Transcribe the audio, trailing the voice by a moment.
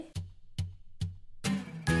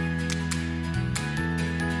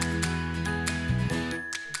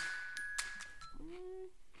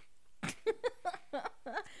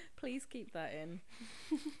Please keep that in.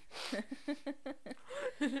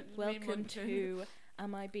 Welcome to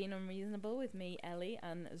Am I Being Unreasonable with me, Ellie,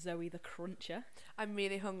 and Zoe the Cruncher. I'm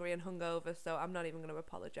really hungry and hungover, so I'm not even going to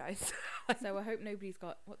apologise. So I hope nobody's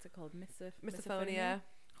got, what's it called? Misophonia.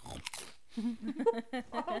 But the ASMR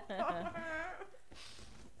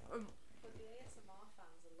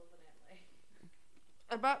fans are loving it, like.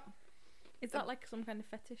 I bet. Is that like some kind of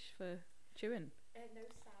fetish for chewing? No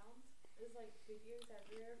sound. There's like videos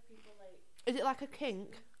everywhere of people like. Is it like a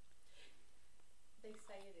kink? They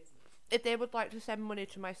say it isn't. If they would like to send money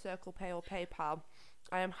to my Circle Pay or PayPal,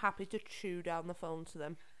 I am happy to chew down the phone to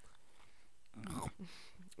them.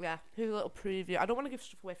 Yeah, here's a little preview. I don't want to give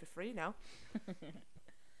stuff away for free now.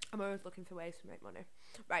 I'm always looking for ways to make money.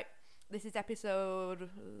 Right, this is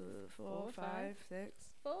episode 4, 5, 6.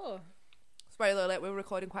 4. Spoiler alert, we were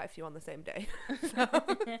recording quite a few on the same day.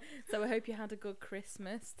 So I hope you had a good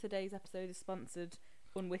Christmas. Today's episode is sponsored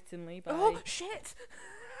unwittingly by... Oh, shit!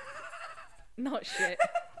 Not shit.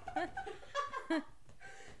 Oh,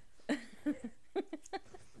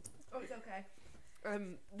 it's okay.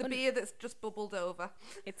 The beer that's just bubbled over.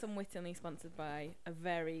 It's unwittingly sponsored by a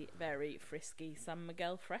very, very frisky San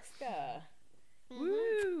Miguel Fresca.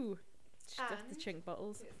 Woo! Just have to chink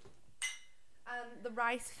bottles. And the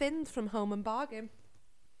rice fins from Home and Bargain.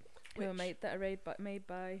 They were made by rice.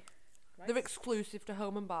 They're exclusive to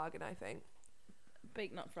Home and Bargain, I think.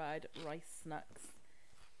 Baked not fried rice snacks.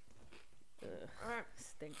 Ugh,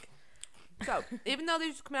 stink. So, even though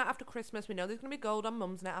they're just coming out after Christmas, we know there's going to be gold on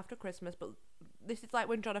Mumsnet after Christmas, but this is like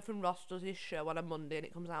when Jonathan Ross does his show on a Monday and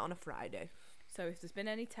it comes out on a Friday. So if there's been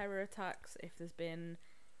any terror attacks, if there's been...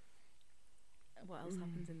 What else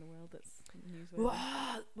happens in the world that's newsworthy?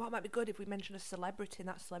 What might be good if we mention a celebrity and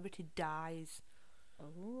that celebrity dies?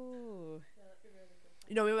 Oh. Yeah, that'd be really good.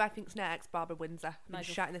 You know who I think's next? Barbara Windsor. I've been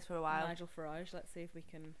shouting this for a while. Nigel Farage. Let's see if we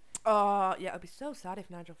can... Oh, yeah, it'd be so sad if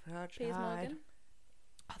Nigel Farage Piers died. Morgan.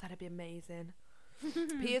 Oh, that'd be amazing.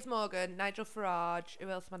 Piers Morgan, Nigel Farage. Who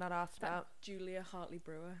else am I not asked about? Julia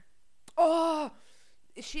Hartley-Brewer. Oh!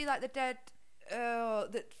 Is she like the dead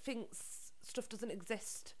that thinks stuff doesn't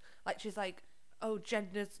exist? Like she's like, oh,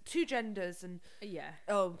 two genders and... Yeah.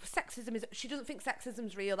 Oh, sexism is... She doesn't think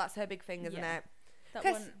sexism's real. That's her big thing, isn't it? That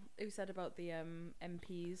one who said about the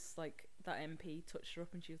MPs, like, that MP touched her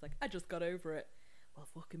up and she was like, I just got over it. Well,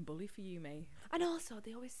 fucking bully for you, mate. And also,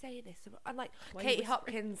 they always say this. And like, Why Katie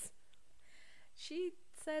Hopkins... She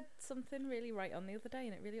said something really right on the other day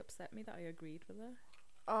and it really upset me that I agreed with her.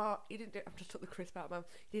 Oh, you didn't do... I've just took the crisp out of my mouth.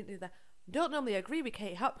 You didn't do that. Don't normally agree with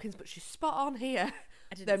Katie Hopkins, but she's spot on here.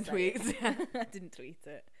 I didn't Them tweets. I didn't tweet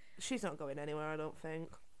it. She's not going anywhere, I don't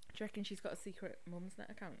think. Do you reckon she's got a secret Mumsnet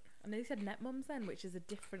account? I know you said Net Mums then, which is a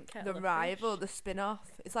different kettle The of rival, fish. the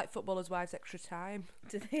spin-off. It's like Footballers' Wives Extra Time.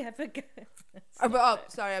 Do they ever go?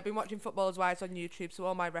 Sorry, I've been watching Footballers' Wives on YouTube, so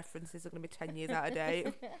all my references are going to be 10 years out of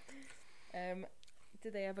date.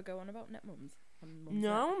 Did they ever go on about Net Mums?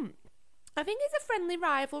 No. I think it's a friendly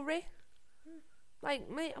rivalry. Like,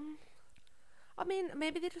 I mean,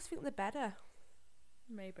 maybe they just think they're better.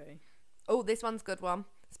 Maybe. Oh, this one's a good one.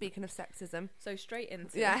 Speaking of sexism. So straight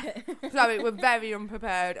into it. Sorry, we're very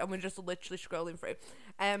unprepared and we're just literally scrolling through.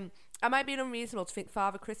 Am I being unreasonable to think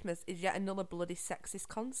Father Christmas is yet another bloody sexist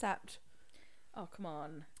concept? Oh, come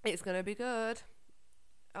on. It's going to be good.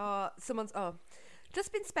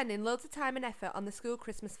 Just been spending loads of time and effort on the school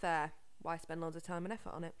Christmas fair. Why spend loads of time and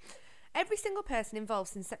effort on it? Every single person involved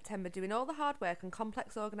since September doing all the hard work and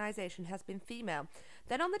complex organisation has been female.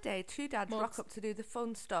 Then on the day, 2 dads rock up to do the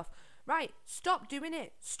fun stuff. Right, stop doing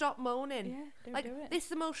it. Stop moaning. Yeah, don't do it.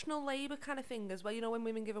 This emotional labour kind of thing as well. You know when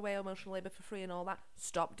women give away emotional labour for free and all that?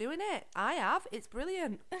 Stop doing it. I have. It's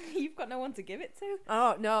brilliant. You've got no one to give it to.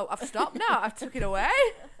 Oh, no. I've stopped now. I've took it away.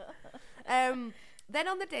 Then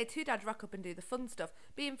on the day, 2 dads rock up and do the fun stuff.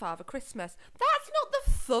 Being Father Christmas. That's not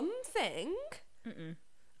the fun thing. Mm-mm.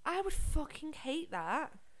 I would fucking hate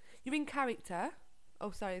that. You're in character. Oh,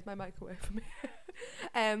 sorry, is my mic away from me?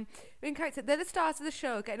 You're in character. They're the stars of the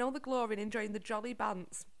show, getting all the glory and enjoying the jolly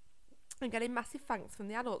bants and getting massive thanks from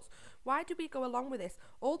the adults. Why do we go along with this?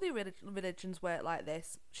 All the religions work like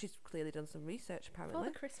this. She's clearly done some research, apparently.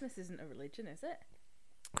 Father Christmas isn't a religion, is it?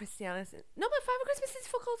 Christianity. No, but Father Christmas is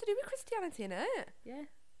fuck all to do with Christianity, innit? Yeah. It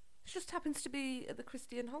just happens to be at the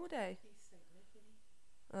Christian holiday.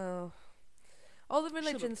 Oh. All the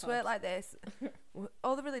religions work like this.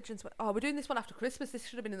 All the religions work... Oh, we're doing this one after Christmas. This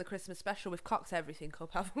should have been in the Christmas special. We've cocked everything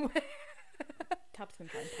up, haven't we? Tabs can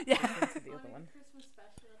try and yeah. into the other one. Christmas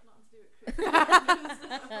special, I've not to do at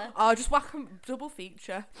Christmas. Oh, just whack 'em, double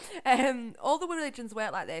feature. All the religions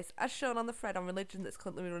work like this. As shown on the thread on religion that's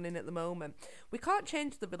currently running at the moment, we can't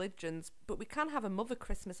change the religions, but we can have a Mother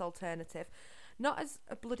Christmas alternative. Not as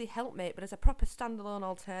a bloody helpmate, but as a proper standalone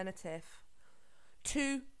alternative.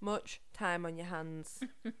 Too much time on your hands.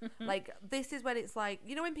 Like, this is when it's like,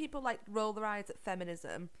 you know when people like roll their eyes at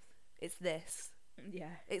feminism? It's this. Yeah.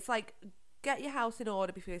 It's like, get your house in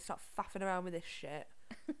order before you start faffing around with this shit.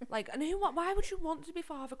 Like, and why would you want to be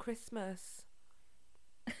Father Christmas?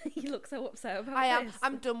 You look so upset about I am. this.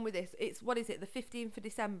 I'm done with this. It's, what is it, the 15th of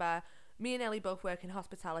December. Me and Ellie both work in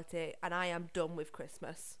hospitality, and I am done with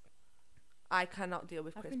Christmas. I cannot deal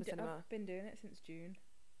with Christmas anymore. I've been doing it since June.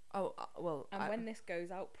 Oh, well. And when this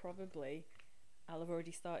goes out, probably, I'll have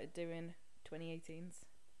already started doing 2018s.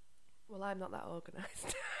 Well, I'm not that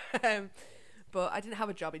organised. But I didn't have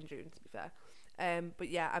a job in June, to be fair. But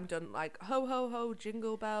yeah, I'm done. Like, ho, ho, ho,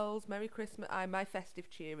 jingle bells, Merry Christmas. My festive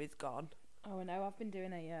cheer is gone. Oh, no, I've been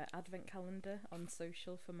doing a advent calendar on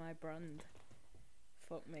social for my brand.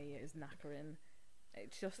 Fuck me, it is knackering.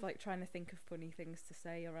 It's just like trying to think of funny things to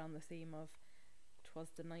say around the theme of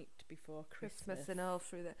 'twas the night before Christmas. And all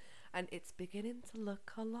through the... And it's beginning to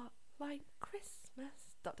look a lot like Christmas. ...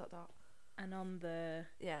 And on the...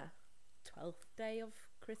 Yeah. 12th day of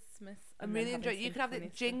Christmas. I'm really enjoying it. You can have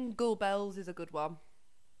it. Jingle bells is a good one.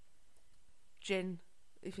 Gin,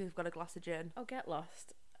 if you've got a glass of gin. Oh, get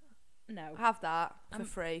lost. No. Have that for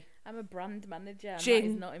free. I'm a brand manager. And Gin, that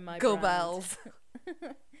is not in my Jingle brand. bells.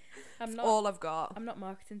 I'm not. All I've got. I'm not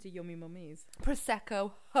marketing to yummy mummies.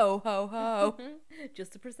 Prosecco. Ho, ho, ho.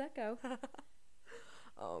 Just a Prosecco.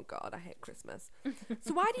 Oh, God, I hate Christmas.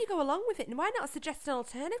 So why do you go along with it? And why not suggest an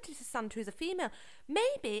alternative to Santa who's a female?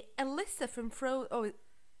 Maybe Alyssa from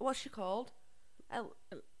what's she called?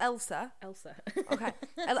 Elsa. Elsa. Okay.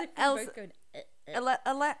 Elsa.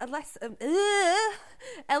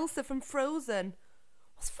 Elsa from Frozen.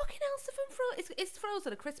 What's fucking Elsa from Frozen? Is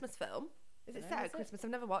Frozen a Christmas film? Is it set at Christmas?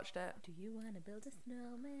 I've never watched it. Do you want to build a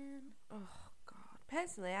snowman? Oh, God.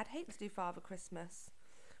 Personally, I'd hate to do Father Christmas.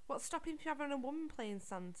 What's stopping you having a woman playing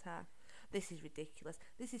Santa? This is ridiculous.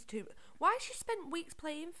 This is too... Why has she spent weeks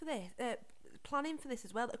planning for this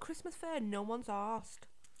as well? At a Christmas fair, no one's asked.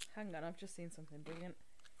 Hang on, I've just seen something brilliant.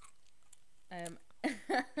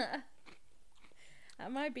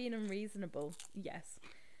 Am I being unreasonable? Yes.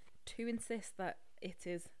 To insist that it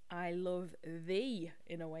is I love thee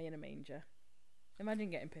in a way in a manger. Imagine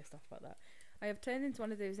getting pissed off about that. I have turned into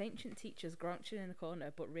one of those ancient teachers grouching in a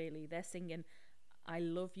corner, but really they're singing I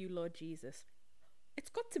love you, Lord Jesus.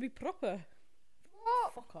 It's got to be proper.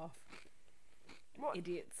 What? Fuck off. What?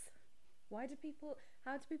 Idiots. How do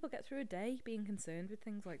people get through a day being concerned with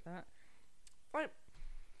things like that?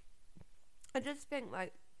 I just think,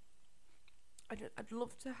 like, I'd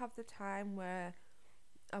love to have the time where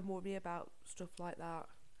I worry about stuff like that.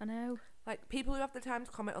 I know. Like, people who have the time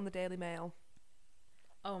to comment on the Daily Mail.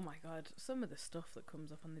 Oh my God, some of the stuff that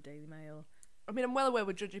comes up on the Daily Mail. I mean, I'm well aware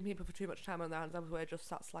we're judging people for too much time on their hands. We're just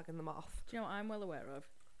sat slagging them off. Do you know what I'm well aware of?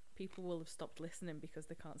 People will have stopped listening because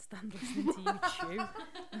they can't stand listening to you chew.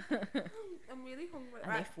 I'm really hungry.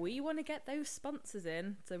 And if we want to get those sponsors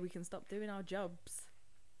in so we can stop doing our jobs.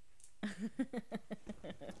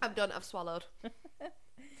 I'm done. I've swallowed.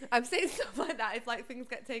 I'm saying stuff like that. It's like things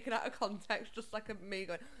get taken out of context, just like me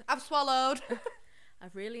going, I've swallowed.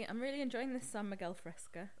 I'm really enjoying this San Miguel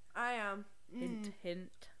Fresca. I am. Hint,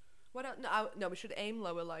 hint. What else? No, we should aim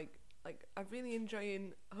lower. Like I'm really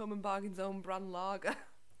enjoying Home and Bargain's own brand lager.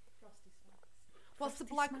 Frosty Smacks. What's the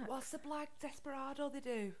Frosty black desperado they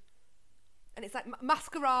do? And it's like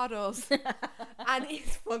mascarados. And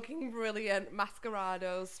it's fucking brilliant.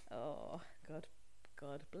 Mascarados. Oh,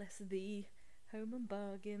 God bless thee, Home and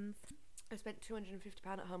Bargains. I spent £250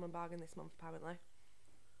 at Home and Bargain this month, apparently.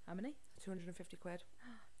 How many? 250 quid.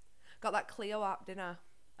 Got that Clio app dinner.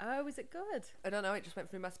 Oh, is it good? I don't know, it just went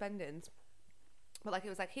through my spendings. But like, it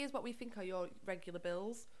was like, here's what we think are your regular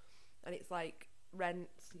bills. And it's like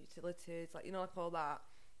rents, utilities, like, you know, like all that.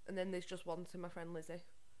 And then there's just one to my friend Lizzie.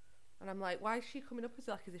 And I'm like, why is she coming up as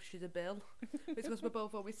if she's a bill? It's because we're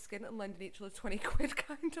both always skint and lending each other 20 quid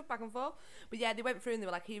kind of back and forth. But yeah, they went through and they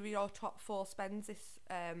were like, here are your top 4 spends this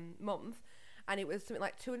month. And it was something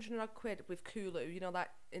like 200 odd quid with Kulu, you know, that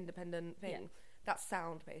independent thing. Yeah. That's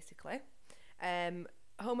sound, basically.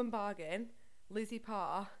 Home and Bargain, Lizzie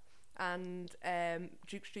Parr, and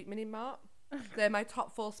Duke Street Mini Mart. They're my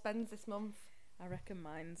top 4 spends this month. I reckon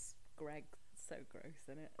mine's Greg's. So gross,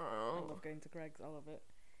 isn't it? Oh. I love going to Greg's. I love it.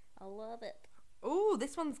 I love it. Ooh,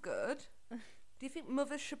 this one's good. Do you think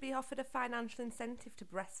mothers should be offered a financial incentive to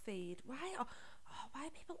breastfeed? Why are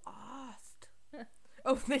people asked?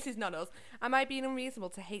 Oh, this is not us. Am I being unreasonable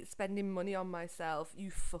to hate spending money on myself? You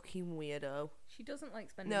fucking weirdo. She doesn't like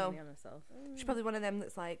spending No. money on herself. She's probably one of them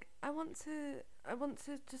that's like, I want to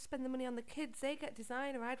spend the money on the kids. They get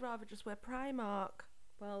designer. I'd rather just wear Primark.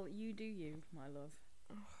 Well, you do you, my love.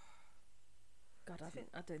 God,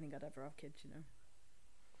 I don't think I'd ever have kids, you know.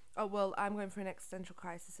 Oh, well, I'm going through an existential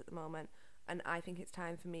crisis at the moment, and I think it's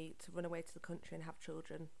time for me to run away to the country and have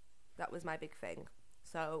children. That was my big thing.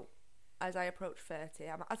 So, as I approach 30,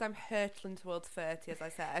 as I'm hurtling towards 30, as I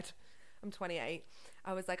said, I'm 28,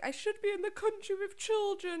 I was like, I should be in the country with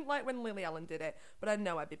children, like when Lily Allen did it. But I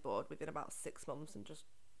know I'd be bored within about 6 months and just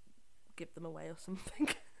give them away or something.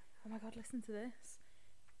 Oh my God, listen to this.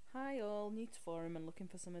 Hi all, new to forum and looking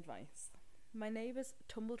for some advice. My neighbour's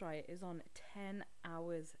tumble dryer is on 10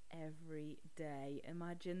 hours every day.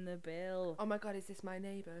 Imagine the bill. Oh my God, is this my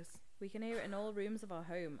neighbour's? We can hear it in all rooms of our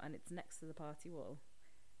home, and it's next to the party wall.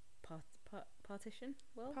 Partition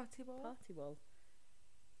wall? Party wall? Party wall.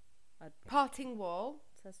 Parting wall?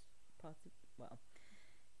 It says party. Well,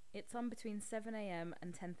 it's on between 7 a.m.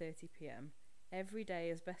 and 10:30 p.m. every day,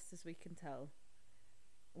 as best as we can tell.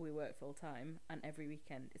 We work full time, and every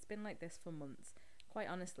weekend. It's been like this for months. Quite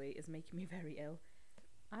honestly, it's making me very ill.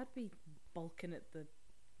 I'd be balking at the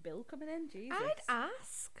bill coming in. Jesus. I'd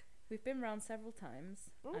ask. We've been round several times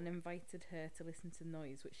Ooh. and invited her to listen to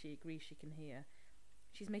noise, which she agrees she can hear.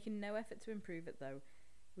 She's making no effort to improve it, though.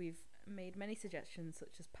 We've made many suggestions,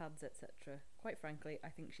 such as pads, etc. Quite frankly, I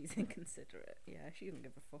think she's inconsiderate. Yeah, she doesn't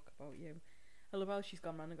give a fuck about you. I love how she's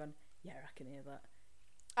gone round and gone, yeah, I can hear that.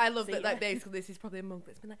 I love See, that, like, yeah. basically this is probably a monk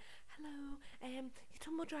that's been like, hello, your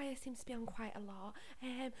tumble dryer seems to be on quite a lot.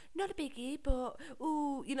 Not a biggie, but,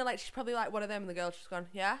 ooh, you know, like, she's probably like one of them, and the girl's just gone,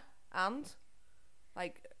 yeah, and?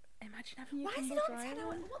 Like, Imagine having your why is it tumble on dryer 10 on.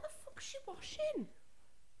 hours? What the fuck's she washing?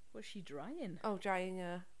 What's she drying? Oh, drying,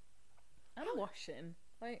 yeah. I'm washing.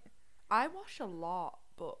 Like, I wash a lot,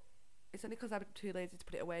 but it's only because I'm too lazy to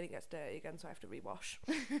put it away and it gets dirty again, so I have to rewash.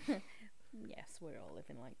 yes, we're all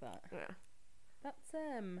living like that. Yeah. That's,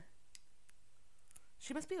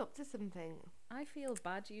 She must be up to something. I feel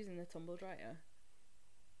bad using the tumble dryer.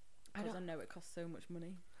 Because I know it costs so much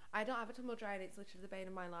money. I don't have a tumble dryer and it's literally the bane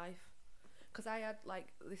of my life. Because I had, like,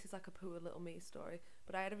 this is like a poor little me story,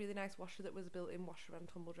 but I had a really nice washer that was a built-in washer and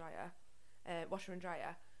tumble dryer, washer and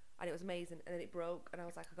dryer, and it was amazing. And then it broke, and I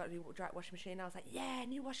was like, I got a new washing machine. And I was like, yeah,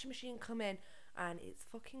 new washing machine coming, and it's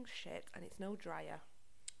fucking shit, and it's no dryer.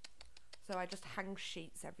 So I just hang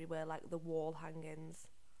sheets everywhere, like the wall hangings.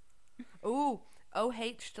 Ooh,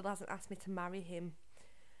 OH still hasn't asked me to marry him.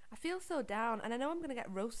 I feel so down, and I know I'm going to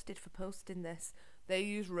get roasted for posting this. They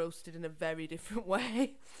use roasted in a very different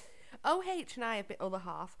way. OH and I, a bit other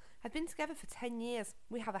half, have been together for 10 years.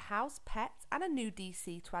 We have a house, pets, and a new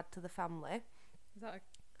DC to add to the family. Is that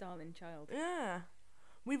a darling child? Yeah.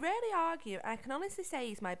 We rarely argue, and I can honestly say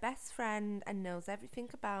he's my best friend and knows everything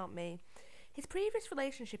about me. His previous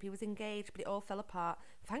relationship, he was engaged, but it all fell apart.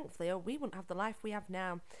 Thankfully, or we wouldn't have the life we have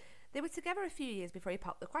now. They were together a few years before he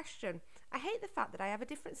popped the question. I hate the fact that I have a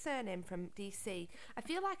different surname from DC. I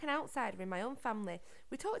feel like an outsider in my own family.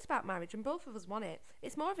 We talked about marriage and both of us want it.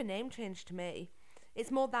 It's more of a name change to me. It's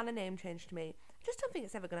more than a name change to me. I just don't think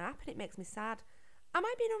it's ever going to happen. It makes me sad. Am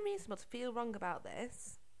I being unreasonable to feel wrong about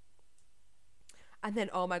this? And then,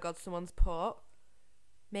 oh my God, someone's put,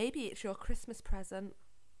 maybe it's your Christmas present.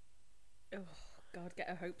 Oh, God, get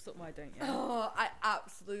her hopes up, why don't you? Oh, I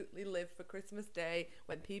absolutely live for Christmas Day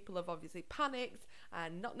when people have obviously panicked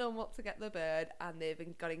and not known what to get the bird and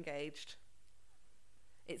they've got engaged.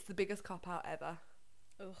 It's the biggest cop-out ever.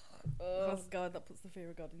 Ugh. Oh, God, that puts the fear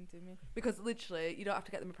of God into me. Because literally, you don't have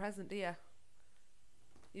to get them a present, do you?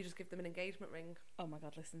 You just give them an engagement ring. Oh, my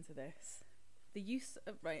God, listen to this. The use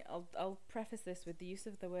of... Right, I'll preface this with the use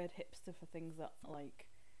of the word hipster for things that, like...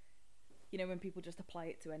 You know, when people just apply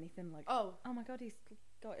it to anything, like, oh my God, he's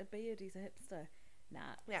got a beard, he's a hipster.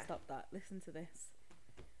 Nah, yeah. Stop that. Listen to this.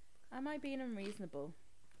 Am I being unreasonable?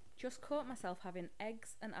 Just caught myself having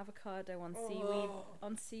eggs and avocado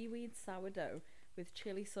on seaweed sourdough with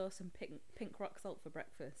chili sauce and pink rock salt for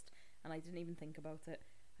breakfast, and I didn't even think about it.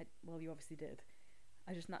 Well, you obviously did.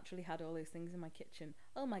 I just naturally had all those things in my kitchen.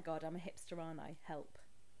 Oh my God, I'm a hipster, aren't I? Help.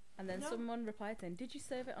 And then someone replied saying, did you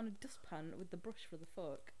serve it on a dustpan with the brush for the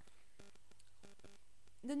fork?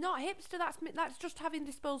 They're not hipster, that's just having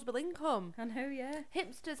disposable income. I know, yeah.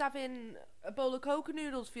 Hipsters having a bowl of coca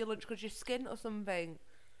noodles for your lunch because you're skint or something.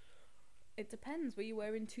 It depends. Were you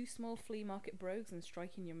wearing 2 small flea market brogues and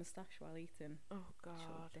striking your moustache while eating? Oh, God.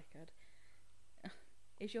 Sure, dickhead.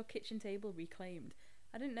 Is your kitchen table reclaimed?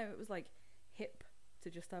 I didn't know it was, like, hip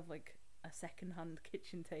to just have, like, a second-hand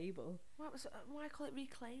kitchen table. Why call it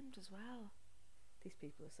reclaimed as well? These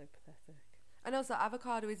people are so pathetic. And also,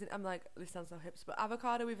 avocado isn't. I'm like, this sounds so hipster, but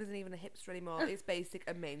avocado isn't even a hipster anymore. It's basic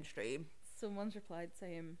and mainstream. Someone's replied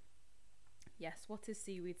saying, "Yes, what is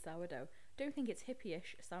seaweed sourdough? Don't think it's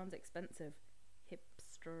hippie-ish. Sounds expensive.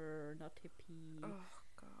 Hipster, not hippie." Oh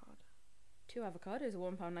God. 2 avocados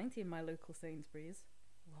are £1.90 in my local Sainsbury's.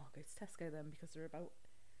 Well, I'll go to Tesco then because they're about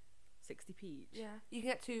 60p each. Yeah, you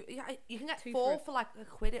can get two. Yeah, you can get 2 4 for for like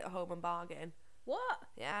 £1 at Home and Bargain. What?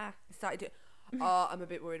 Yeah, I started doing. Oh, I'm a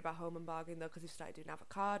bit worried about Home and Bargain though because they've started doing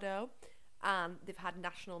avocado, and they've had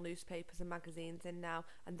national newspapers and magazines in now,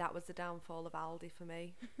 and that was the downfall of Aldi for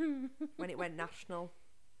me when it went national.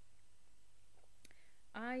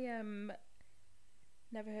 I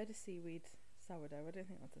never heard of seaweed sourdough. I don't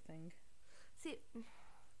think that's a thing. See,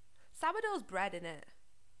 sourdough's bread in it.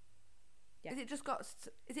 Yeah. Is it just got?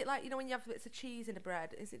 Is it like, you know, when you have bits of cheese in a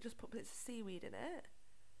bread? Is it just put bits of seaweed in it?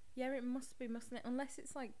 Yeah, it must be, mustn't it? Unless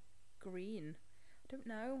it's like green. I don't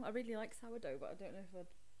know. I really like sourdough, but I don't know if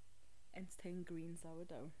I'd entertain green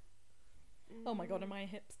sourdough. Oh my god, am I a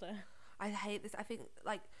hipster? I hate this. I think,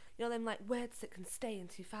 like, you know, them like words that can stay in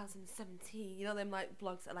 2017. You know, them like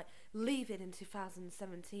blogs that are like leave it in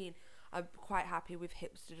 2017. I'm quite happy with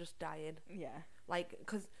hipster just dying. Yeah. Like,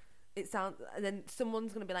 because it sounds, and then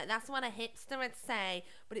someone's gonna be like, that's what a hipster would say.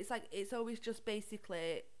 But it's like, it's always just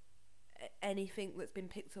basically anything that's been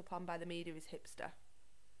picked up on by the media is hipster.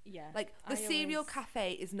 Yeah. Like the cereal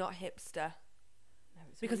cafe is not hipster. No,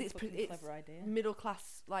 it's Because really it's fucking it's clever idea. middle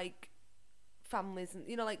class like families, and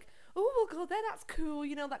you know, like, oh, we'll go there, that's cool,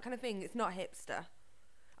 you know, that kind of thing. It's not hipster.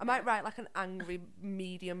 I might write like an angry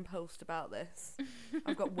Medium post about this.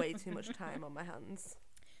 I've got way too much time on my hands.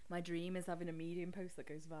 My dream is having a Medium post that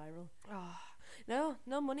goes viral. Oh,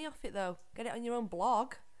 no money off it though. Get it on your own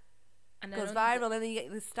blog. And Goes then viral, and then you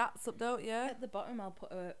get the stats up, don't you? at the bottom, I'll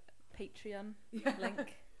put a Patreon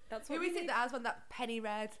link. That's what Who we is it need. that has one that Penny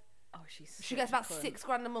Red? Oh, she's. She gets such a about cunt.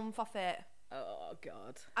 £6,000 a month off it. Oh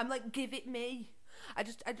god. I'm like, give it me. I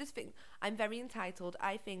just think I'm very entitled.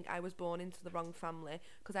 I think I was born into the wrong family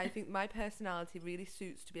because I think my personality really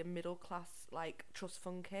suits to be a middle class, like, trust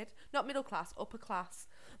fund kid. Not middle class, upper class.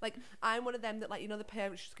 Like, I'm one of them that, like, you know, the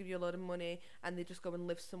parents just give you a load of money and they just go and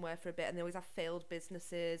live somewhere for a bit, and they always have failed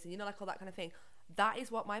businesses and, you know, like all that kind of thing. That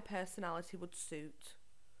is what my personality would suit.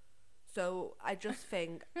 So I just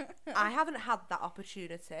think I haven't had that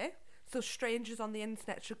opportunity. So strangers on the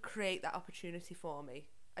internet should create that opportunity for me.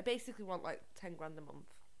 I basically want like £10,000 a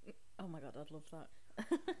month. Oh my god, I'd love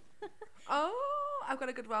that. Oh, I've got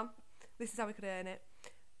a good one. This is how we could earn it.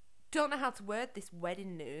 Don't know how to word this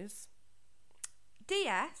wedding news.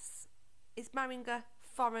 DS is marrying a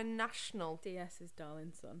foreign national. DS is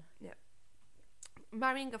darling son. Yeah.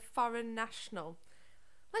 Marrying a foreign national.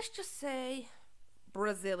 Let's just say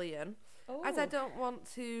Brazilian. Oh. As I don't want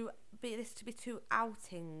to be this to be too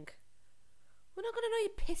outing. We're not going to know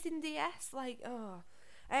you're pissing DS. Like, oh.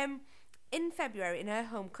 In February, in her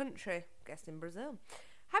home country, guessed in Brazil,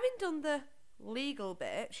 having done the legal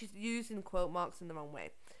bit, she's using quote marks in the wrong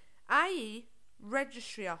way, i.e.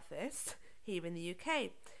 registry office here in the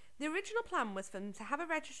UK. The original plan was for them to have a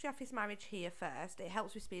registry office marriage here first. It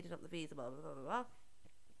helps with speeding up the visa, blah, blah, blah, blah, blah.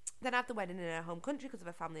 Then have the wedding in her home country because of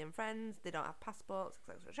her family and friends. They don't have passports,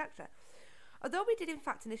 etc., etc. Although we did in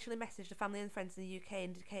fact initially message the family and friends in the UK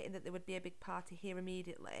indicating that there would be a big party here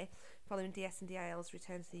immediately following DS and DIL's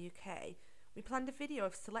return to the UK, we planned a video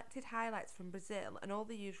of selected highlights from Brazil and all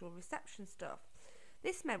the usual reception stuff.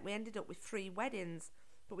 This meant we ended up with 3 weddings,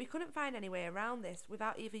 but we couldn't find any way around this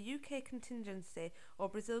without either UK contingency or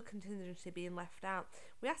Brazil contingency being left out.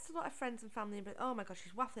 We asked a lot of friends and family, but oh my god,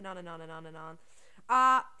 she's waffling on and on and on and on.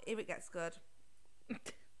 Here it gets good.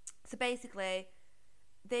 So basically,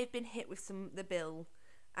 they've been hit with the bill,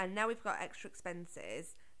 and now we've got extra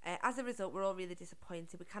expenses. As a result, we're all really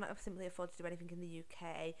disappointed. We cannot simply afford to do anything in the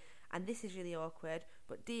UK, and this is really awkward.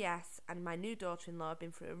 But DS and my new daughter-in-law have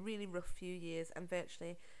been through a really rough few years,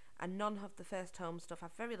 and none of the first home stuff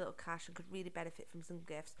have very little cash and could really benefit from some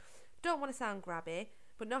gifts. Don't want to sound grabby,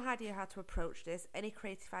 but no idea how to approach this. Any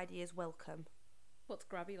creative ideas welcome. What's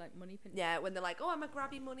grabby, like money pin? Yeah, when they're like, oh, I'm a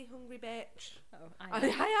grabby, money-hungry bitch. Oh, I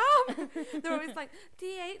am. They're always like,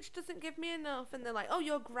 DH doesn't give me enough. And they're like, oh,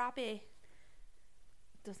 you're grabby.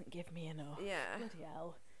 Doesn't give me enough. Yeah. Bloody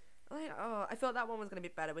hell. Like, oh, I thought that one was going to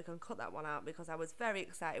be better. We can cut that one out because I was very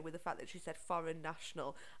excited with the fact that she said foreign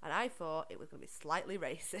national. And I thought it was going to be slightly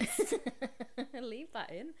racist. Leave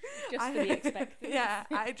that in. Just for the expected. Yeah,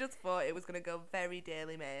 I just thought it was going to go very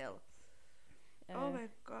Daily Mail. Oh my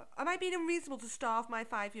god. Am I being unreasonable to starve my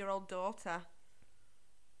 5-year-old daughter?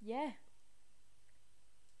 Yeah.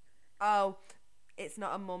 Oh, it's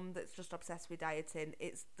not a mum that's just obsessed with dieting.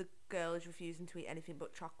 It's the girl is refusing to eat anything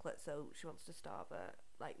but chocolate, so she wants to starve her.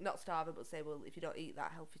 Like, not starve her, but say, well, if you don't eat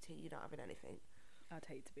that healthy tea, you're not having anything. I'd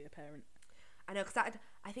hate to be a parent. I know, because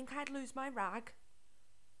I think I'd lose my rag.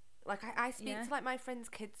 Like, I speak to, like, my friends'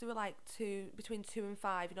 kids who are, like, between 2 and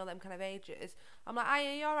 5, you know, them kind of ages. I'm like, are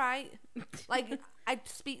you alright? Like, I'd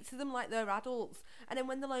speak to them like they're adults. And then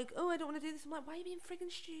when they're like, oh, I don't want to do this, I'm like, why are you being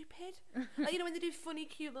friggin' stupid? Like, you know, when they do funny,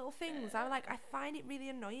 cute little things, I'm like, I find it really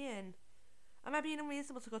annoying. Am I being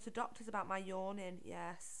unreasonable to go to doctors about my yawning?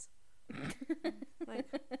 Yes. Like,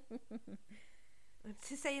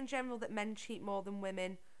 to say in general that men cheat more than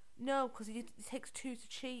women, no, because it takes 2 to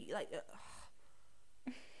cheat. Like,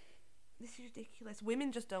 this is ridiculous.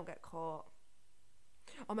 Women just don't get caught.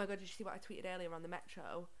 Oh my god, did you see what I tweeted earlier on the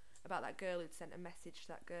Metro about that girl who'd sent a message to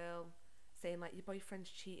that girl saying, like, your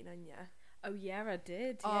boyfriend's cheating on you? Oh yeah, I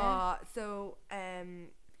did. Yeah. So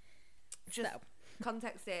just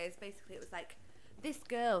context is basically it was like this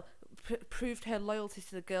girl proved her loyalty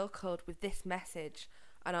to the girl code with this message,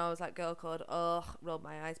 and I was like, girl code, rolled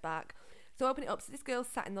my eyes back. So open it up. So this girl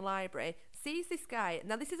sat in the library, sees this guy.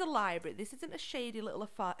 Now this is a library. This isn't a shady little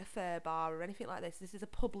affair bar or anything like this. This is a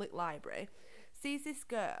public library. Sees this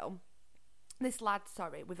lad,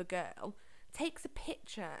 with a girl, takes a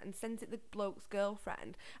picture and sends it to the bloke's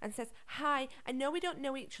girlfriend and says, hi, I know we don't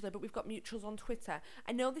know each other, but we've got mutuals on Twitter.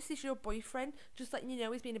 I know this is your boyfriend, just letting you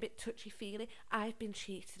know he's been a bit touchy-feely. I've been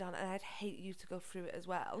cheated on and I'd hate you to go through it as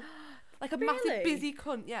well. Like a massive busy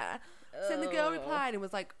cunt, yeah. So then the girl replied and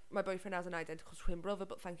was like, my boyfriend has an identical twin brother,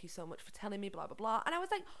 but thank you so much for telling me, blah, blah, blah. And I was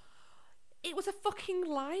like, it was a fucking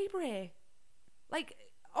library. Like,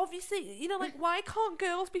 obviously, you know, like, why can't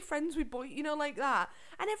girls be friends with boys, you know, like that?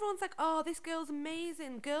 And everyone's like, oh, this girl's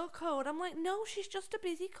amazing, girl code. I'm like, no, she's just a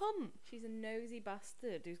busy cunt. She's a nosy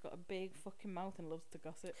bastard who's got a big fucking mouth and loves to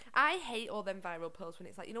gossip. I hate all them viral posts when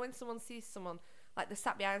it's like, you know, when someone sees someone, like they're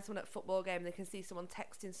sat behind someone at a football game and they can see someone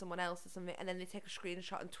texting someone else or something, and then they take a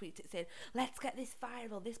screenshot and tweet it saying, let's get this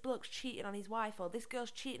viral, this bloke's cheating on his wife, or this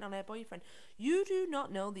girl's cheating on her boyfriend. You do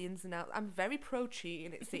not know the ins and outs. I'm very pro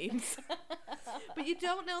cheating, it seems. But you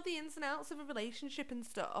don't know the ins and outs of a relationship and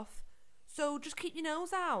stuff, so just keep your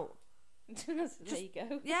nose out. There you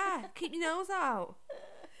go. Yeah, keep your nose out.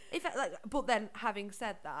 But then, having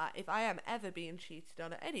said that, if I am ever being cheated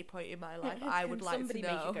on at any point in my life, I would like to know. Somebody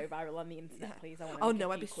make it go viral on the internet, please. I want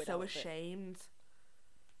I'd be so ashamed.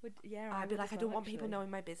 I'd be like, I don't want people knowing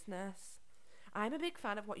my business. I'm a big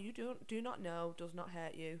fan of what you do not know does not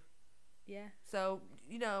hurt you. Yeah. So,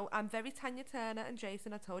 you know, I'm very Tanya Turner and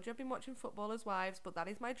Jason. I told you I've been watching Footballers' Wives, but that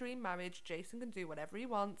is my dream marriage. Jason can do whatever he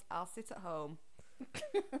wants. I'll sit at home.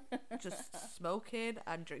 Just smoking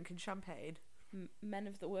and drinking champagne. Men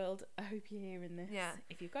of the world, I hope you're hearing this. Yeah.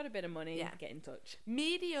 If you've got a bit of money, get in touch.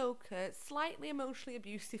 Mediocre, slightly emotionally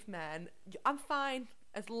abusive men, I'm fine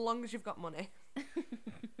as long as you've got money.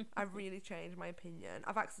 I've really changed my opinion.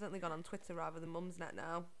 I've accidentally gone on Twitter rather than Mumsnet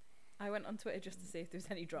now. I went on Twitter just to see if there was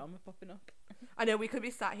any drama popping up. I know, we could be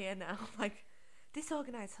sat here now like,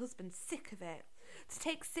 disorganised husband, sick of it. To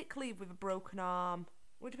take sick leave with a broken arm.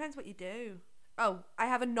 Well, it depends what you do. Oh, I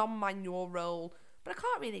have a non-manual role, but I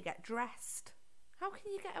can't really get dressed. How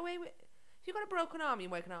can you get away with... If you've got a broken arm, you're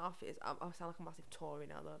working at office. I sound like a massive Tory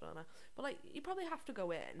now, though, don't I? But, like, you probably have to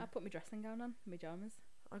go in. I put my dressing gown on, my pyjamas.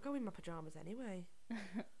 I go in my pyjamas anyway.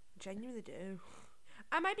 Genuinely do.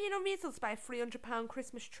 Am I being unreasonable to buy a £300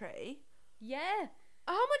 Christmas tree? Yeah.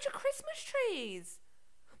 How much are Christmas trees?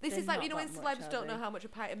 This They're is like, not you know, when that much, celebs are don't they? know how much a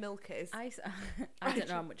pint of milk is. I don't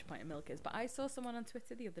know how much a pint of milk is, but I saw someone on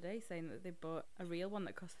Twitter the other day saying that they bought a real one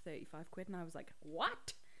that cost 35 quid, and I was like,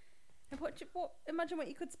 what? And what? Imagine what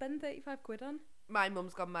you could spend 35 quid on. My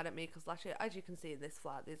mum's gone mad at me because last year, as you can see in this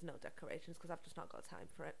flat, there's no decorations because I've just not got time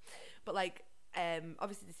for it. But like,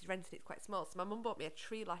 obviously this is rented, it's quite small, so my mum bought me a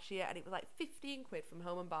tree last year and it was like 15 quid from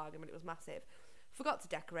Home and Bargain, but it was massive. Forgot to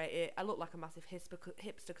decorate it. I looked like a massive hipster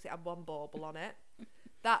because it had one bauble on it.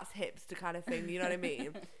 That's hipster kind of thing, you know what I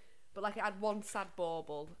mean? But like, it had one sad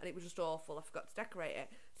bauble and it was just awful. I forgot to decorate it.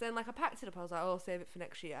 So then like, I packed it up. I was like, oh, I'll save it for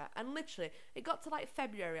next year. And literally, it got to like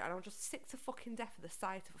February and I was just sick to fucking death of the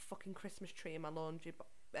sight of a fucking Christmas tree in my laundry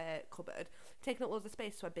cupboard, taking up loads of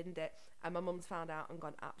space, so I binned it. And my mum's found out and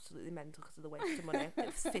gone absolutely mental because of the waste of money.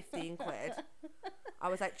 It's 15 quid. I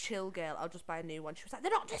was like, chill, girl, I'll just buy a new one. She was like,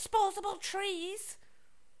 they're not disposable trees.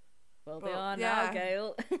 Well, they are now,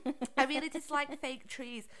 Gail. I really dislike fake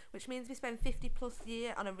trees, which means we spend 50 plus a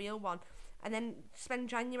year on a real one and then spend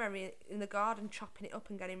January in the garden chopping it up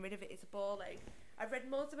and getting rid of it. It's a ball ache. I've read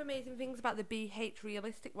loads of amazing things about the BH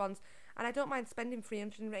realistic ones, and I don't mind spending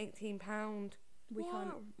 £318. We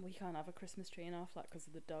can't have a Christmas tree in our flat because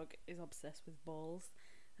the dog is obsessed with balls,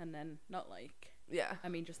 and then not like Yeah. I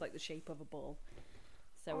mean, just like the shape of a ball.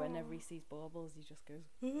 So whenever he sees baubles, he just goes.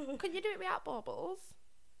 Can you do it without baubles?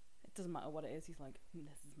 It doesn't matter what it is. He's like,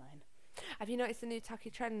 this is mine. Have you noticed the new tacky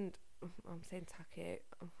trend? I'm saying tacky.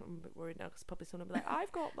 I'm a bit worried now because probably someone will be like,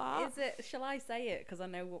 I've got that. Is it? Shall I say it? Because I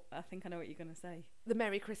think I know what you're gonna say. The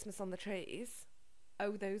Merry Christmas on the trees.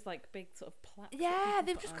 Oh, those like big sort of plaques. Yeah,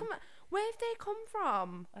 they've just come. Where have they come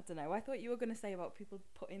from? I don't know. I thought you were gonna say about people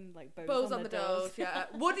putting like Bows on the the doors. doors. Yeah,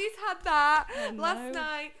 Woody's had that last no.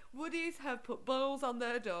 night. Woody's have put bows on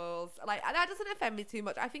their doors. Like, and that doesn't offend me too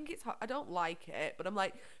much. I think it's. I don't like it, but I'm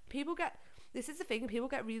like, people get. This is the thing. People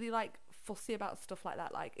get really like fussy about stuff like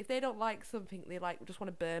that. Like, if they don't like something, they like just want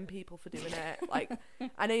to burn people for doing it. Like,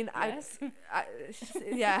 I mean, Yes. it's just,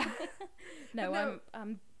 yeah. No,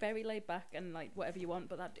 I'm very laid back and like whatever you want,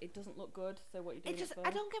 but that it doesn't look good. So what you doing It just. it for?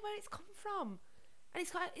 I don't get where it's come from. And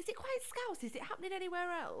it's quite. Is it quite Scouse? Is it happening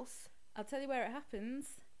anywhere else? I'll tell you where it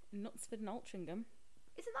happens. Knutsford and Altrincham.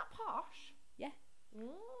 Isn't that posh? Yeah.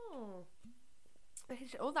 Oh.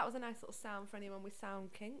 Oh, that was a nice little sound for anyone with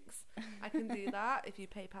sound kinks. I can do that if you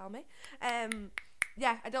PayPal me.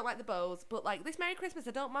 Yeah, I don't like the bows, but like this Merry Christmas,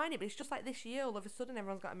 I don't mind it. But it's just like this year, all of a sudden,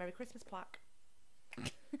 everyone's got a Merry Christmas plaque.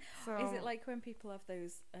 So Is it like when people have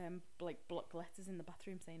those like block letters in the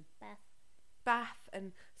bathroom saying bath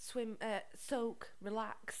and swim, soak,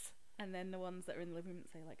 relax, and then the ones that are in the living room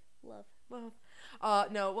that say like love? well, oh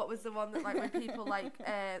no, what was the one that like when people like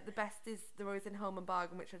the best is they're always in Home and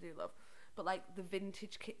Bargain, which I do love, but like the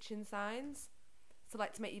vintage kitchen signs, so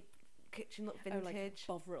like to make your kitchen look vintage.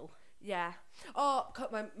 Oh, like Bovril. Yeah. Oh,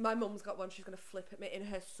 my mum's got one. She's going to flip at me in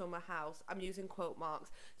her summer house. I'm using quote marks.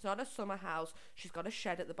 It's not a summer house. She's got a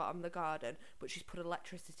shed at the bottom of the garden, but she's put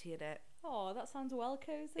electricity in it. Oh, that sounds well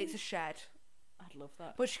cozy. It's a shed. I'd love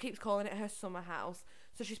that. But she keeps calling it her summer house.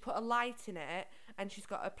 So she's put a light in it, and she's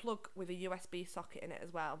got a plug with a USB socket in it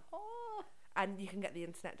as well. Oh, And you can get the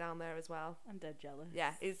internet down there as well. I'm dead jealous.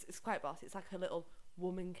 Yeah, it's quite boss. It's like her little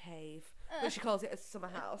woman cave. But she calls it a summer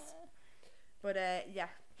house. But yeah.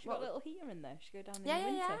 She got a little heater in there. She go down in the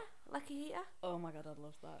winter. Yeah, like a heater. Oh my god, I'd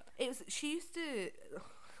love that. It was. She used to.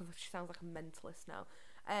 She sounds like a mentalist now.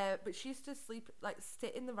 But she used to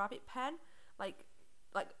sit in the rabbit pen, like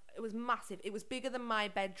it was massive. It was bigger than my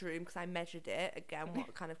bedroom because I measured it. Again,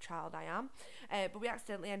 what kind of child I am. But we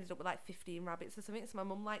accidentally ended up with like 15 rabbits or something. So my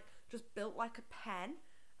mum like just built like a pen,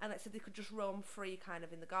 and like so they could just roam free kind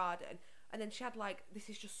of in the garden. And then she had like, this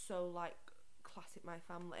is just so like classic my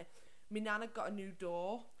family. My nana got a new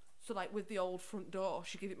door, so like with the old front door,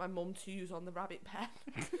 she gave it my mum to use on the rabbit pen.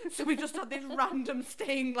 So we just had this random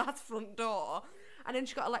stained glass front door, and then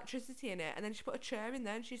she got electricity in it, and then she put a chair in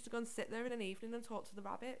there, and she used to go and sit there in an evening and talk to the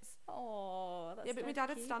rabbits. Oh, that's Yeah, but my so dad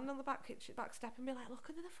would cute. stand on the back step and be like, "Look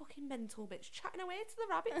at the fucking mental bitch chatting away to the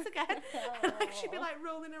rabbits again," and like she'd be like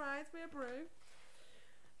rolling her eyes with a broom.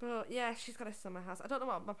 But yeah, she's got a summer house. I don't know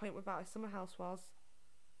what my point about a summer house was.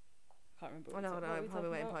 Can't remember. I know, what I'm we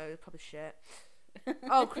probably talking about. probably shit.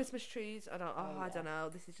 Oh, Christmas trees. I don't. Oh, I yeah. don't know.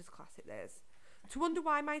 This is just classic days. To wonder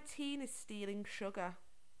why my teen is stealing sugar.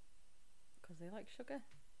 Because they like sugar.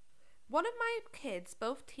 One of my kids,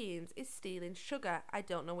 both teens, is stealing sugar. I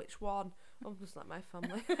don't know which one. Oh, just like my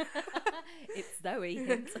family. It's Zoe.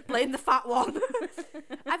 hint. Blame the fat one.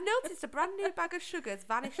 I've noticed a brand new bag of sugars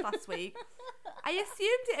vanished last week. I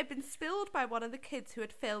assumed it had been spilled by one of the kids who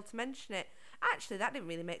had failed to mention it. Actually, that didn't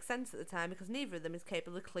really make sense at the time because neither of them is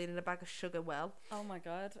capable of cleaning a bag of sugar well. Oh my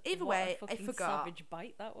god. Either What a way, I fucking forgot. Savage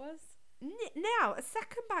bite that was. Now, a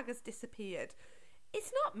second bag has disappeared.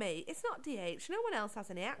 It's not me. It's not DH. No one else has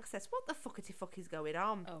any access. What the fuckity fuck is going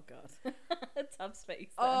on? Oh god. Tab's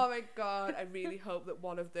face. Oh my god. I really hope that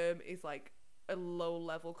one of them is like a low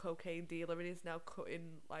level cocaine dealer and is now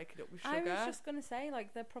cutting like it up with sugar. I was just gonna say,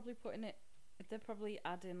 like, they're probably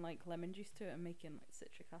adding like lemon juice to it and making like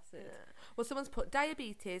citric acid. Yeah. Well, someone's put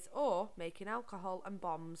diabetes or making alcohol and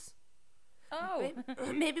bombs. Oh.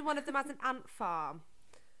 Maybe one of them has an ant farm.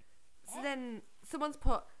 So then someone's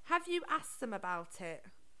put, have you asked them about it?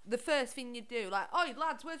 The first thing you do, like, oi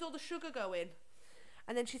lads, where's all the sugar going?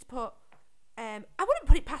 And then she's put, I wouldn't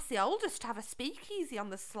put it past the oldest to have a speakeasy on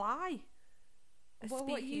the sly. Well,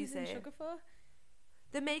 what are you using sugar for?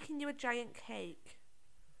 They're making you a giant cake.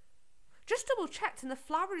 Just double checked and the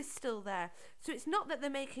flour is still there. So it's not that they're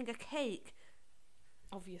making a cake.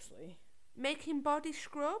 Obviously. Making body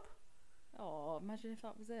scrub. Oh, imagine if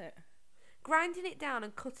that was it. Grinding it down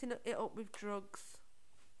and cutting it up with drugs.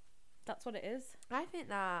 That's what it is. I think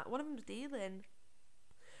that. One of them's dealing.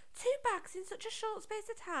 2 bags in such a short space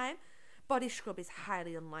of time. Body scrub is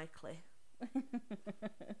highly unlikely.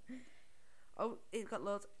 Oh, it's got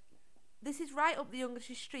loads. This is right up the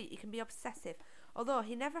Youngish's street. You can be obsessive. Although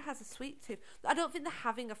he never has a sweet tooth. I don't think they're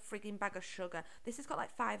having a frigging bag of sugar. This has got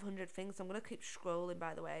like 500 things, so I'm going to keep scrolling,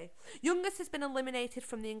 by the way. Youngest has been eliminated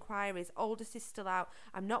from the inquiries. Oldest is still out.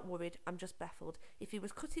 I'm not worried. I'm just baffled. If he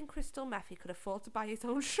was cutting crystal meth, he could afford to buy his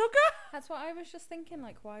own sugar. That's what I was just thinking.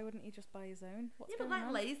 Like, why wouldn't he just buy his own? What's Yeah, but going like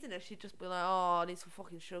on? laziness, she'd just be like, oh, I need some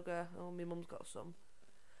fucking sugar. Oh, my mum's got some.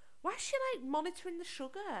 Why is she like monitoring the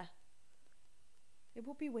sugar? It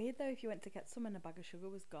would be weird though if you went to get some and a bag of sugar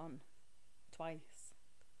was gone twice.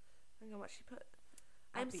 Hang on, what she put?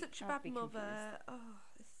 I'd I'm be- such a I'd bad be mother. confused. Oh,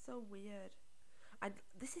 it's so weird.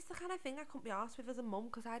 This is the kind of thing I couldn't be arsed with as a mum,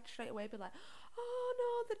 because I'd straight away be like,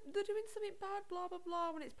 oh no, they're doing something bad, blah blah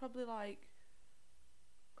blah, when it's probably like,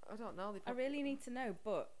 I don't know. I really need to know,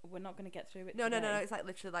 but we're not going to get through it. No, today. it's like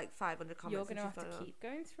literally like 500 comments. You're going to and have she's to like, keep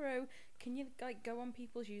going through. Can you like go on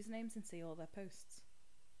people's usernames and see all their posts?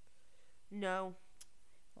 no.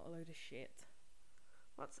 What a load of shit.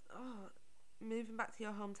 Moving back to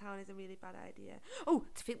your hometown is a really bad idea. Oh,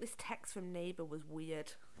 to think this text from neighbour was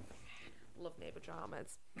weird. Love neighbour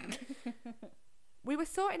dramas. We were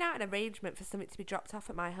sorting out an arrangement for something to be dropped off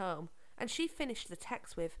at my home, and she finished the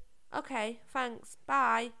text with, okay, thanks,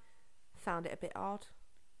 bye. Found it a bit odd.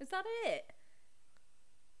 Is that it?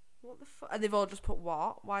 What the fuck? And they've all just put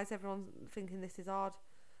what? Why is everyone thinking this is odd?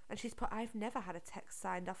 And she's put, I've never had a text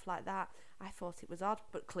signed off like that. I thought it was odd,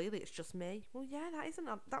 but clearly it's just me. Well, yeah, that isn't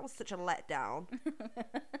odd. That was such a letdown.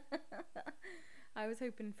 I was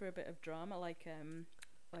hoping for a bit of drama, like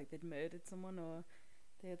they'd murdered someone or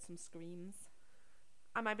they had some screams.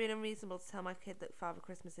 Am I being unreasonable to tell my kid that Father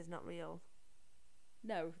Christmas is not real?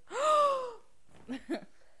 No.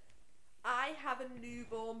 I have a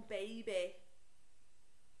newborn baby.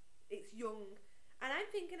 It's young. And I'm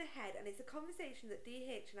thinking ahead, and it's a conversation that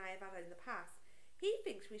DH and I have had in the past. He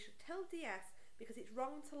thinks we should tell DS because it's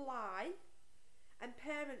wrong to lie, and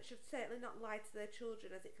parents should certainly not lie to their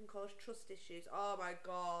children as it can cause trust issues. Oh my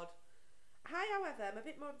god. I, however, am a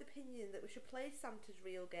bit more of the opinion that we should play Santa's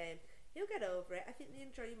real game. He'll get over it. I think the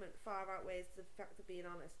enjoyment far outweighs the fact of being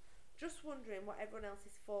honest. Just wondering what everyone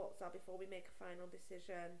else's thoughts are before we make a final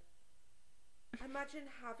decision. Imagine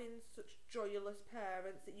having such joyless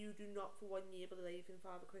parents that you do not for 1 year believe in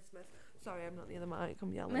Father Christmas. Sorry, I'm not near the mic,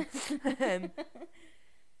 I'm yelling.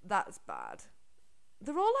 That's bad.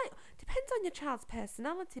 They're all like, depends on your child's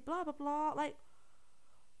personality, blah blah blah. Like,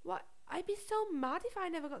 what? I'd be so mad if I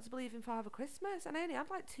never got to believe in Father Christmas, and I only had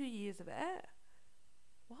like 2 years of it.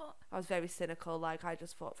 What? I was very cynical, like I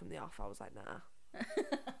just thought from the off, I was like, nah.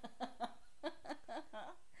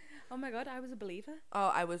 Oh my god, I was a believer.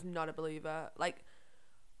 Oh, I was not a believer. Like,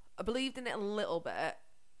 I believed in it a little bit,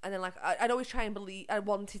 and then like I'd always try and believe. I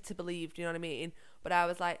wanted to believe, do you know what I mean? But I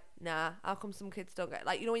was like, nah. How come some kids don't get,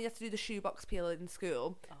 like, you know when you have to do the shoebox peel in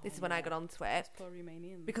school? This is when I got onto it Poor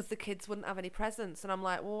Romanians. because the kids wouldn't have any presents, and I'm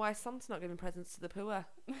like, well, why is Santa not giving presents to the poor?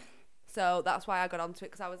 So that's why I got onto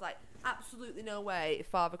it, because I was like, absolutely no way. If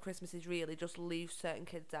Father Christmas is really, just leave certain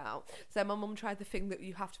kids out. So my mum tried the thing that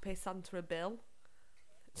you have to pay Santa a bill.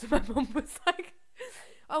 So my mum was like,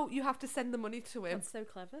 oh, you have to send the money to him. That's so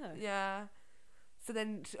clever. Yeah. So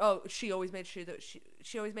then, she always made sure that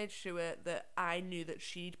she always made sure that I knew that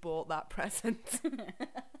she'd bought that present.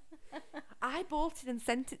 I bought it and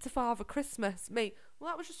sent it to Father Christmas. Me, well,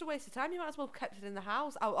 that was just a waste of time. You might as well have kept it in the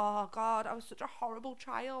house. Oh God, I was such a horrible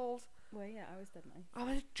child. Well, yeah, I was dead nice. I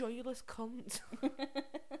was a joyless cunt.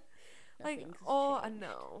 Like, Nothing's I changed.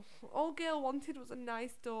 know. All Gail wanted was a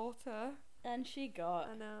nice daughter. And she got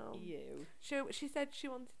I know. you. She said she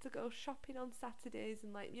wanted to go shopping on Saturdays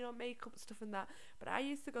and, like, you know, makeup stuff and that. But I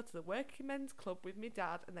used to go to the working men's club with my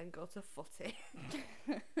dad and then go to footy.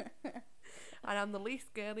 And I'm the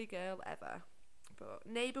least girly girl ever. But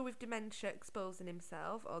neighbour with dementia exposing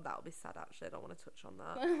himself. Oh, that'll be sad, actually. I don't want to touch on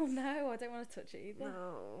that. Oh no, I don't want to touch it either.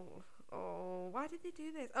 No. Oh, why did they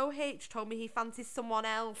do this? OH told me he fancies someone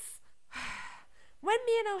else. When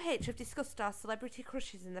me and OH have discussed our celebrity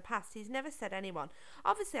crushes in the past, he's never said anyone.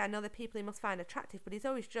 Obviously, I know the people he must find attractive, but he's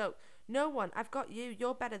always joked, no one, I've got you,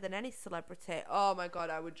 you're better than any celebrity. Oh my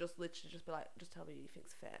God, I would just literally just be like, just tell me who you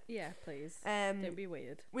think's fit. Yeah, please. Don't be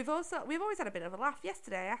weird. We've always had a bit of a laugh.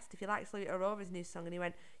 Yesterday, I asked if he likes Rita Aurora's new song, and he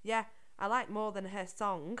went, yeah, I like more than her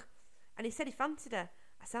song. And he said he fancied her.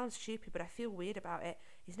 I sound stupid, but I feel weird about it.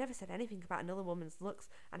 He's never said anything about another woman's looks,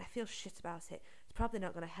 and I feel shit about it. It's probably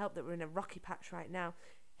not going to help that we're in a rocky patch right now.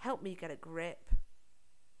 Help me get a grip.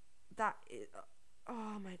 That is...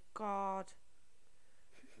 Oh, my God.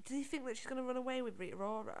 Does he think that she's going to run away with Rita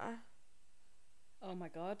Ora? Oh my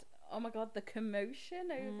god, the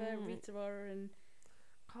commotion over Rita Ora and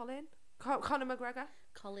Colin? Connor Magreggor?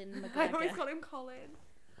 Colin I always Magreggor. call him Colin.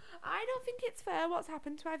 I don't think it's fair what's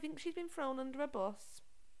happened to her. I think she's been thrown under a bus.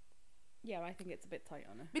 Yeah, I think it's a bit tight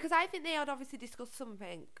on her. Because I think they had obviously discussed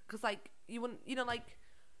something. Because, like, you wouldn't, you know, like,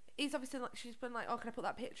 he's obviously, like, she's been like, oh, can I put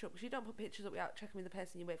that picture up? Because you don't put pictures up without checking with the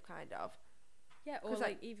person you're with, kind of. Yeah, or,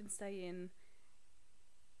 like, even saying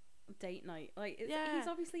date night. Like, he's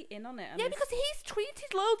obviously in on it. And yeah, because he's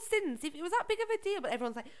tweeted loads since. If it was that big of a deal, but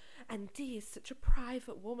everyone's like, and Dee is such a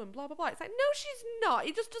private woman, blah, blah, blah. It's like, no, she's not.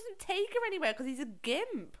 He just doesn't take her anywhere because he's a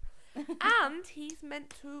gimp. And he's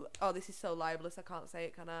meant to... Oh, this is so libelous, I can't say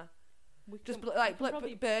it, can I? Just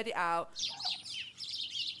bird it out.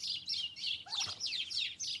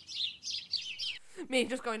 Me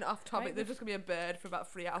just going off topic. Right, There's just gonna be a bird for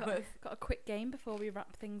about 3 hours. Got a quick game before we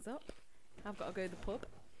wrap things up. I've got to go to the pub.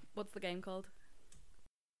 What's the game called?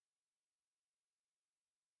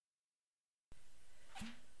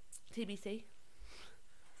 TBC.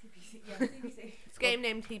 Yeah, TBC. It's game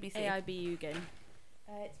named TBC. AIBU game.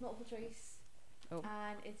 It's multiple choice. Oh.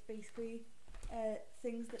 And it's basically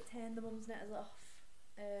things that turn the Mumsnetters off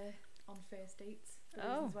on first dates. The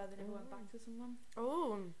reasons why they never went back to someone.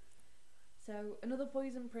 Oh. So, another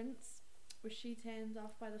poison prince was she turned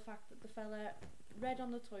off by the fact that the fella read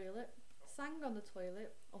on the toilet, sang on the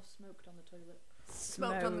toilet, or smoked on the toilet.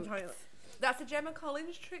 Smoked on the toilet. That's a Gemma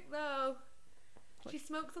Collins trick, though. She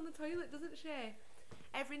smokes on the toilet, doesn't she?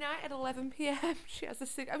 Every night at 11 p.m. she has a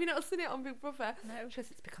cigarette. Have you not seen it on Big Brother? No. She says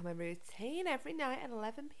it's become a routine every night at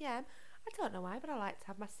 11 p.m. I don't know why, but I like to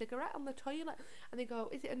have my cigarette on the toilet. And they go,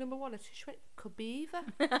 is it a number one? And she went, could be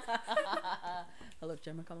either. I love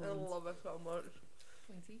Gemma Collins. I love her so much.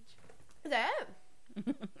 Points each. Is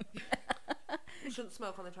it? You shouldn't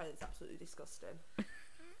smoke on the toilet. It's absolutely disgusting.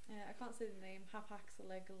 I can't say the name. Hapax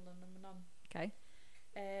illegal and number none. Okay.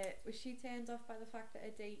 Was she turned off by the fact that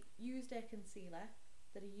a date used their concealer,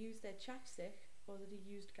 that he used their chapstick, or that he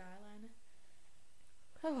used guy liner?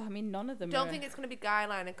 Oh, I mean, none of them. Don't think it's going to be guy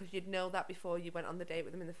liner because you'd know that before you went on the date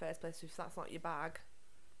with them in the first place. If that's not your bag,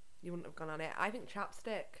 you wouldn't have gone on it. I think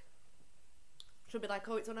chapstick. She'll be like,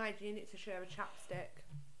 oh, it's unhygienic to share a chapstick.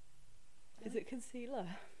 Is it concealer?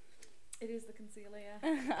 It is the concealer,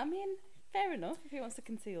 yeah. I mean, fair enough if he wants to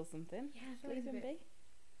conceal something. Yeah, I feel like Leave it's a him bit be.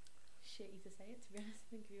 shitty to say it, to be honest. I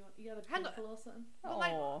think if you had a Hang on. pimple or something. But,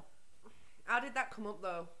 like, Oh. how did that come up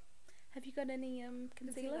though? Have you got any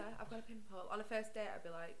concealer? I've got a pimple. On a first date, I'd be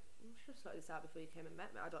like, you should have sorted this out before you came and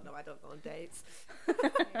met me. I don't know. I don't go on dates.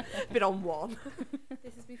 Been on one.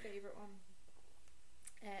 This is my favourite one.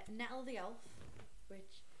 Nettle the Elf,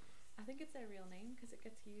 which I think it's their real name because it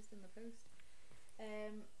gets used in the post.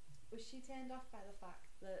 Was she turned off by the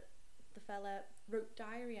fact that the fella wrote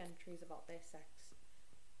diary entries about their sex,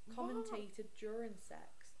 commentated during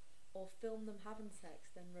sex, or filmed them having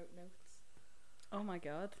sex, then wrote notes? Oh my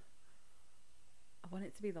god. I want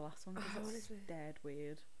it to be the last one because it's honestly. dead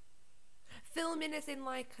weird. Filming as in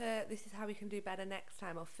like this is how we can do better next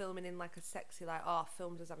time, or filming in like a sexy like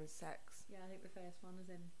filmed us having sex. Yeah, I think the first one is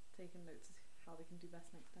in taking notes of how they can do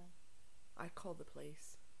best next time. I'd call the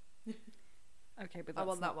police. Okay, but I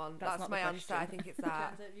want that one. That's not my the answer. I question. think it's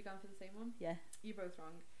that. Have you gone for the same one? Yeah. You're both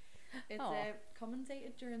wrong. It's Aw.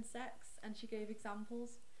 commentated during sex, and she gave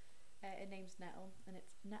examples. Her name's Nettle, and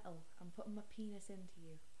it's Nettle, I'm putting my penis into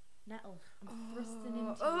you. Nettle, I'm thrusting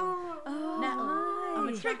into you. Nettle, I'm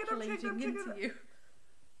ejaculating into you.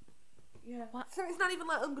 Yeah. What? So it's not even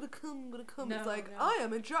like I'm gonna come. No, it's like no. I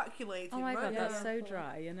am ejaculating. Oh my god, right that's now. so Cool.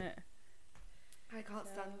 dry, isn't it? I can't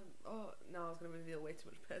stand. Oh no, I was gonna reveal way too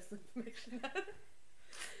much personal information.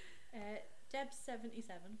 Deb's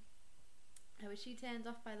 77. Was she turned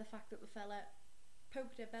off by the fact that the fella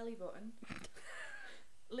poked her belly button,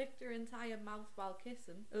 licked her entire mouth while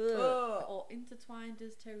kissing, or intertwined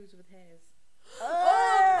his toes with hers?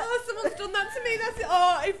 Oh, someone's done that to me. That's it.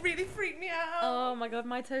 Oh, it really freaked me out. Oh my god,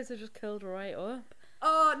 my toes are just curled right up.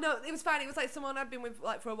 Oh no, it was fine. It was like someone I'd been with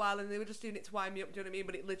like for a while, and they were just doing it to wind me up. Do you know what I mean?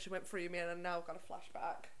 But it literally went through me, and I've now got a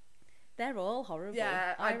flashback. They're all horrible.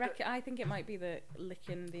 Yeah, I think it might be the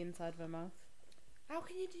licking the inside of her mouth. How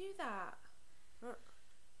can you do that?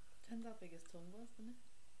 Depends how big his tongue was, doesn't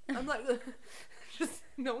it? I'm like, just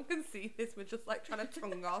no one can see this. We're just like trying to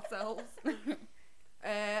tongue ourselves.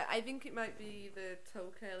 I think it might be the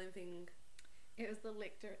toe curling thing. It was the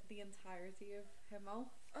licked her the entirety of her mouth.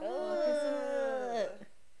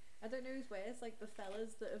 I don't know who's worse, like the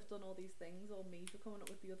fellas that have done all these things, or me for coming up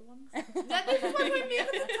with the other ones. Yeah, this is what I mean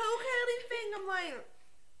with the toe curling thing. I'm like,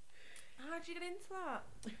 how'd you get into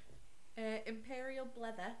that? Imperial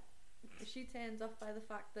Blether. She turns off by the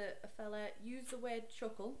fact that a fella used the word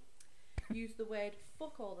chuckle, used the word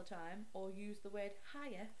fuck all the time, or used the word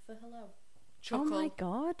higher for hello. Chuckle. Oh my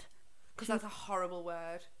god. Because that's a horrible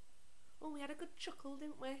word. Oh, we had a good chuckle,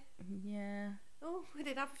 didn't we? Yeah. Oh, we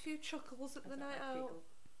did have a few chuckles at the That's night like out. giggle.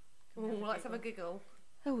 Oh, Can we let's have a giggle.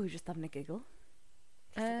 Oh, we were just having a giggle.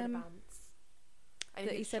 Just a bit of bounce.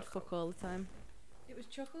 That he said fuck all the time. It was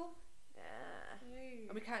chuckle. Yeah. Hey.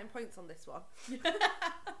 Are we counting points on this one? We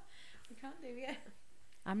can't do it.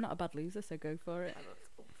 I'm not a bad loser, so go for it.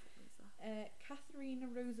 Katharina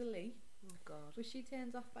Rosalie. Oh God. Was she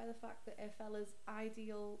turned off by the fact that her fella's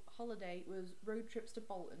ideal holiday was road trips to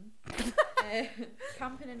Bolton,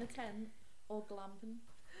 camping in a tent, or glamping?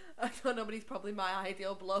 I don't know, but he's probably my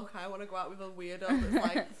ideal bloke. I want to go out with a weirdo that's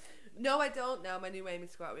like, no, I don't know. My new aim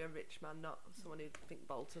is to go out with a rich man, not someone who think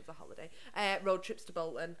Bolton's a holiday. Road trips to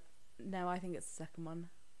Bolton. No, I think it's the second one.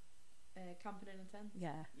 Camping in a tent?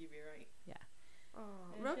 Yeah. You'd be right. Yeah. Oh,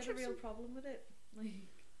 She road had a trips. real problem with it. Like,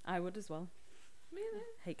 I would as well. Really?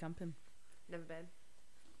 Hate camping. Never been.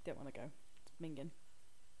 Don't want to go. It's minging.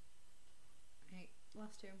 okay,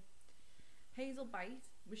 last two. Hazel Bite.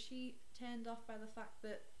 Was she turned off by the fact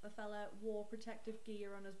that the fella wore protective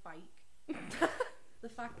gear on his bike? The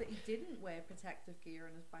fact that he didn't wear protective gear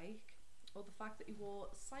on his bike? Or the fact that he wore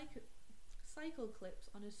cycle clips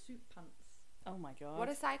on his suit pants? Oh my god. What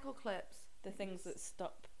are cycle clips? the things that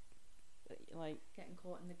stop, like, Getting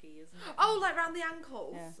caught in the gears. And Oh, like round the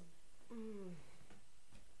ankles? Yeah. Mm.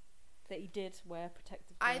 that he did wear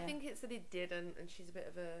protective I gear? think it's that he didn't, and she's a bit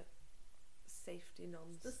of a safety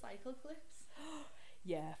nonce. the cycle clips,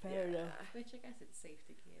 Yeah, fair enough. which I guess it's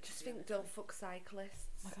safety gear. to Just be think, honest. don't fuck cyclists.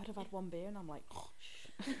 Oh my god, I've had one beer and I'm like,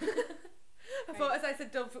 I thought as I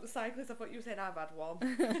said don't fuck cyclists, I thought you were saying I've had one.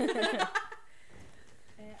 I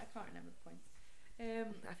can't remember the points.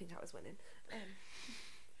 I think I was winning.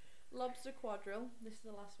 Lobster quadrille. This is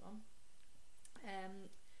the last one.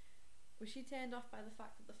 Was she turned off by the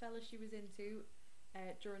fact that the fella she was into,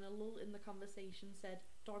 during a lull in the conversation, said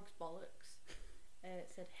 "dog's bollocks,"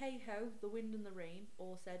 said "hey ho, the wind and the rain,"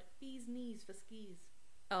 or said "bee's knees for skis"?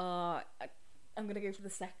 I'm gonna go for the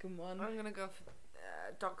second one. I'm gonna go for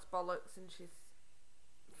dog's bollocks, and she's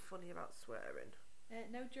funny about swearing.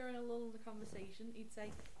 No, during a lull in the conversation, he'd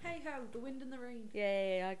say "hey ho, the wind and the rain."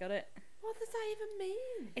 Yeah, I got it. What does that even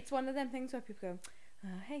mean? It's one of them things where people go,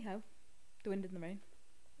 hey ho, the wind and the rain.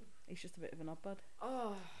 He's just a bit of an odd bud.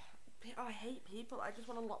 Oh, I hate people. I just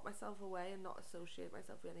want to lock myself away and not associate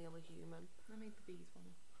myself with any other human. I made the bees one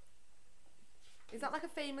up. Is that like a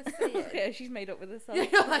famous saying? Yeah, she's made up with herself. Yeah,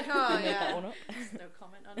 you're like, oh, I made that yeah. one up. Just no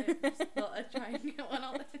comment on it. Just thought I'd try and get one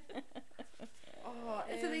on there. Oh,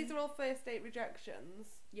 so these are all first date rejections.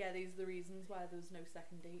 Yeah, these are the reasons why there was no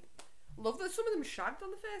second date. Love that some of them shagged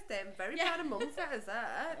on the first date. I'm very proud of Mumsnet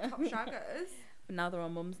there. Top shaggers. But now they're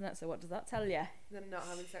on Mumsnet, so what does that tell you? They're not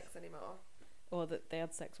having sex anymore. Or that they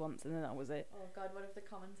had sex once and then that was it. Oh god, what if the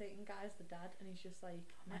commentating guy's the dad and he's just like,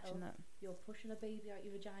 Imagine Nettle, that. you're pushing a baby out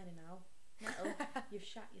your vagina now. Nettle, you've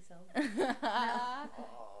shat yourself.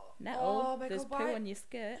 Nettle, Oh my there's God, poo why- on your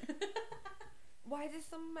skirt. Why do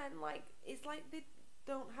some men it's like they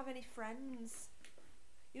don't have any friends?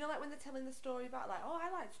 You know, like when they're telling the story about like, oh, I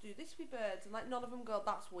like to do this with birds, and like none of them go,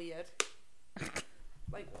 that's weird.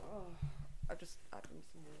 Like, oh, I've done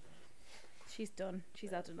some weird. She's done.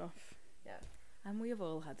 She's had enough. Yeah. And we have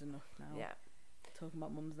all had enough now. Yeah. Talking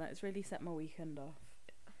about Mumsnet, it's really set my weekend off.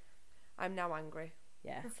 I'm now angry.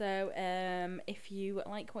 Yeah. So, if you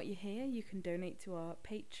like what you hear, you can donate to our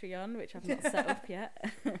Patreon, which I've not set up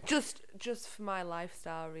yet. Just for my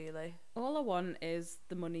lifestyle, really. All I want is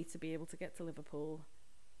the money to be able to get to Liverpool,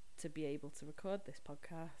 to be able to record this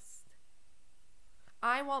podcast.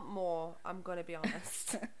 I want more, I'm going to be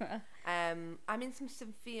honest. I'm in some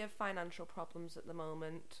severe financial problems at the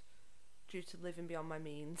moment due to living beyond my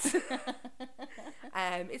means.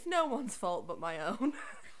 It's no one's fault but my own.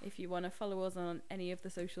 If you want to follow us on any of the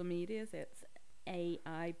social medias, it's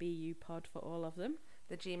AIBUpod for all of them.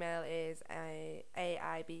 The Gmail is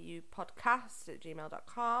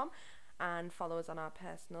aibupodcast@gmail.com, and follow us on our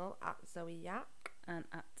personal at Zoe Yak. And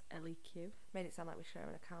at LEQ. Made it sound like we share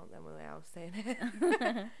an account then when I was saying it.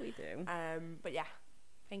 We do. But yeah,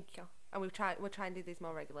 thank you. And we're trying to do these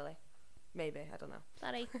more regularly. Maybe, I don't know.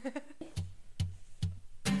 Sorry.